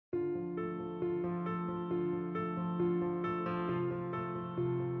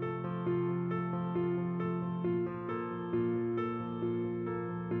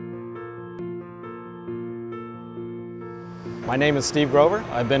My name is Steve Grover.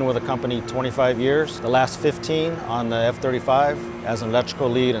 I've been with the company 25 years, the last 15 on the F-35 as an electrical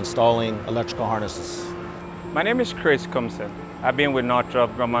lead installing electrical harnesses. My name is Chris Kumsen. I've been with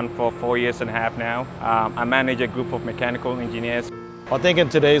Northrop Grumman for 4.5 years now. I manage a group of mechanical engineers. I think in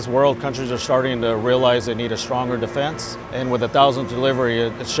today's world, countries are starting to realize they need a stronger defense. And with 1,000 delivery,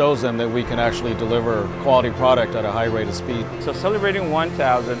 it shows them that we can actually deliver quality product at a high rate of speed. So celebrating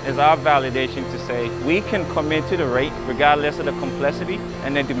 1,000 is our validation to say we can commit to the rate regardless of the complexity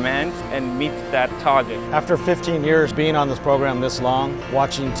and the demands and meet that target. After 15 years being on this program this long,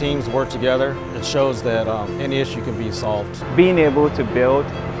 watching teams work together, it shows that any issue can be solved. Being able to build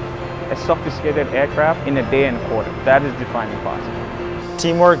a sophisticated aircraft in a day and a quarter, that is defining possible.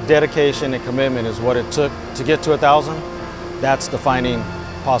 Teamwork, dedication, and commitment is what it took to get to 1,000. That's defining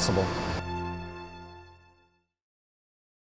possible.